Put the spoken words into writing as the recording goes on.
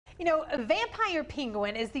You know, Vampire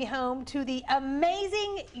Penguin is the home to the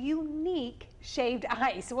amazing, unique shaved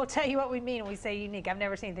ice. We'll tell you what we mean when we say unique. I've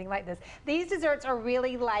never seen anything like this. These desserts are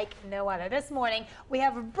really like no other. This morning, we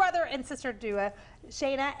have a brother and sister duo,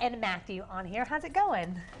 Shayna and Matthew, on here. How's it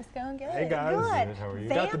going? It's going good. Hey guys. Good. How are you?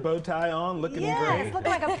 Got the bow tie on, looking great. Yes,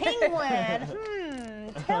 looking like a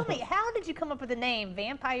penguin. Tell me, how did you come up with the name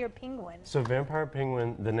Vampire Penguin? So Vampire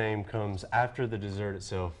Penguin, the name comes after the dessert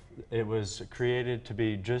itself. It was created to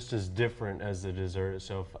be just as different as the dessert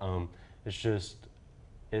itself.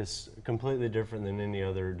 It's completely different than any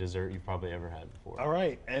other dessert you've probably ever had before. All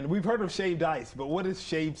right, and we've heard of shaved ice, but what is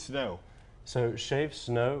shaved snow? So shaved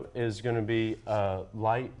snow is going to be a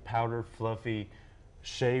light, powdered, fluffy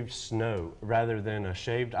shaved snow rather than a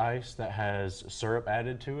shaved ice that has syrup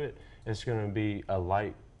added to it. It's going to be a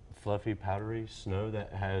light, fluffy, powdery snow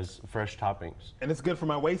that has fresh toppings. And it's good for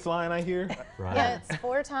my waistline, I hear. Right. Yeah, it's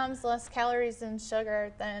 4 times less calories and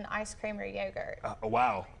sugar than ice cream or yogurt.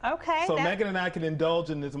 Wow. Okay. So Megan and I can indulge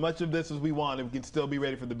in as much of this as we want and we can still be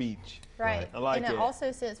ready for the beach. Right. I like and it. it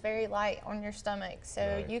also sits very light on your stomach. So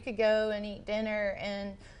Right. you could go and eat dinner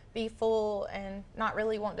and be full and not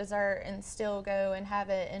really want dessert and still go and have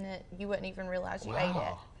it, and you wouldn't even realize you ate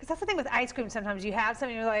it. Because that's the thing with ice cream. Sometimes you have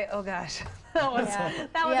something, you're like, oh gosh, that was Yeah.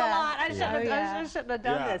 a Yeah. lot. I shouldn't have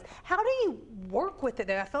done Yeah. this. How do you work with it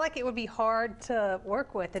though? I feel like it would be hard to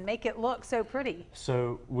work with and make it look so pretty.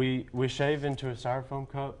 So we shave into a styrofoam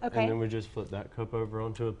cup, Okay. and then we just flip that cup over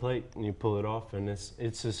onto a plate, and you pull it off, and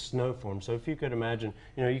it's a snow form. So if you could imagine,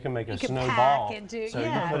 you can make a You could snow pack ball. and do- So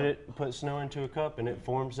yeah. you put snow into a cup, and it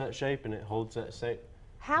forms that shape, and it holds that shape.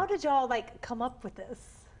 How did y'all like come up with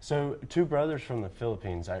this? So 2 brothers from the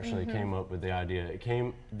Philippines actually came up with the idea.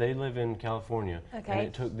 They live in California, Okay. and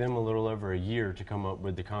it took them a little over a year to come up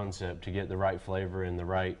with the concept, to get the right flavor and the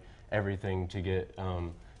right everything to get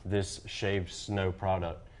this shaved snow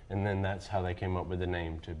product. And then that's how they came up with the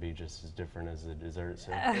name, to be just as different as the dessert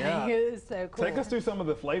itself. Yeah. It was so cool. Take us through some of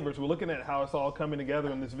the flavors. We're looking at how it's all coming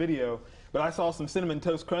together in this video, but I saw some cinnamon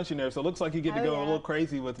toast crunch in there, so it looks like you get to Oh, go yeah. a little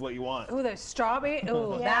crazy with what you want. Ooh, those strawberry.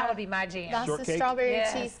 Ooh, Yeah. that would be my jam. That's the Shortcake? strawberry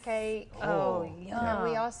Yes. cheesecake. Oh, And yum. then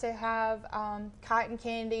we also have cotton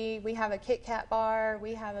candy. We have a Kit Kat bar.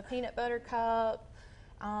 We have a peanut butter cup.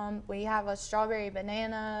 We have a strawberry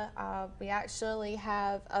banana. We actually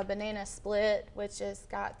have a banana split, which has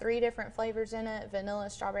got 3 different flavors in it: vanilla,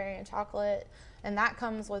 strawberry, and chocolate. And that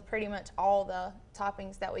comes with pretty much all the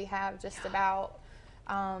toppings that we have, just about.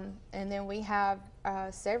 And then we have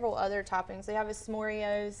several other toppings. We have a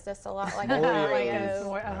s'moreos that's a lot like a S'moreos.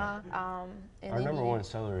 Oreo. And Our then number you- 1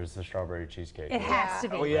 seller is the strawberry cheesecake. It has to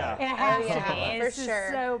be. Oh, yeah. It has Oh, yeah, to be. for It's just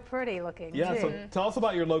sure. so pretty looking. Yeah, too. so tell us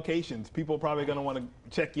about your locations. People are probably going to want to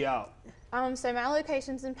check you out. So my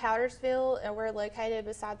location's in Powdersville, and we're located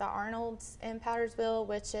beside the Arnold's in Powdersville,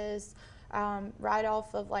 which is right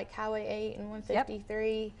off of like Highway 8 and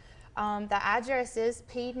 153. The address is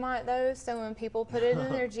Piedmont though, so when people put it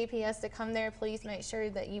in their GPS to come there, please make sure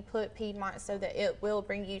that you put Piedmont so that it will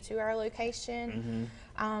bring you to our location.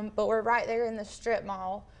 But we're right there in the strip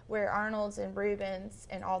mall where Arnold's and Reuben's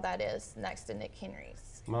and all that is, next to Nick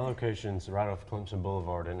Henry's. My location's right off Clemson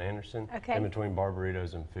Boulevard in Anderson, Okay. in between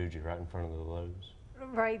Barbaritos and Fuji, right in front of the Lowe's.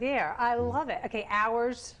 Right there. I love it. Okay,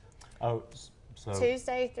 hours. Oh, so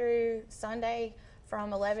Tuesday through Sunday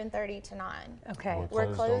from 11:30 to 9. Okay.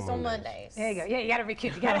 We're closed on Mondays. There you go. Yeah, you got to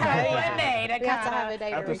recoup. You got to have one day to We have to kinda- have a day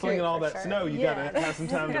to After recoup slinging all for that sure. snow, you got to have some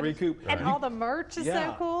time to recoup. And all the merch is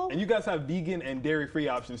so cool. And you guys have vegan and dairy-free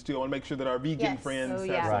options too. I want to make sure that our vegan Yes. friends Oh, have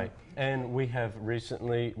yeah. some. Right, and we have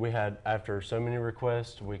recently, after so many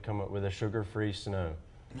requests, we come up with a sugar-free snow.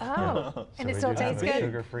 Oh, and it we still do have tastes a good.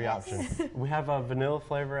 sugar-free option. We have a vanilla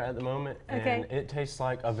flavor at the moment, and Okay. it tastes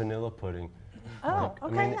like a vanilla pudding. Oh, I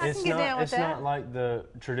okay. mean, I can get down with it's that. not like the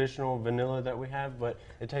traditional vanilla that we have, but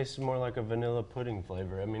it tastes more like a vanilla pudding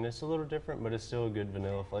flavor. I mean, it's a little different, but it's still a good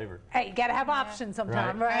vanilla flavor. Hey, you got to have options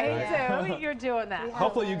sometime, right? Right. So you're doing that. We have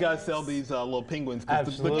Hopefully you guys ones. sell these little penguins. 'Cause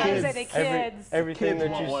Absolutely. The Those kids, are the kids. Everything Kids that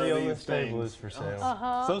want you one of see on these this table things. is for sale.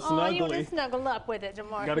 So Oh, you want to snuggly. snuggle up with it,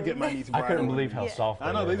 Jamarcus. Got to get my niece I couldn't Brian. believe how soft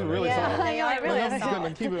I know, they these are really Yeah, soft. they are really I'm just soft.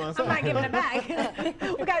 going to keep it I'm myself. not giving it back.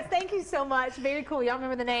 Well, guys, thank you so much. Very cool. Y'all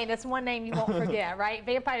remember the name. That's one name you won't forget, right?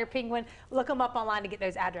 Vampire Penguin. Look them up online to get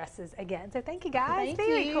those addresses again. So thank you, guys. Thank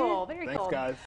Very you. cool. Very Thanks, cool. guys.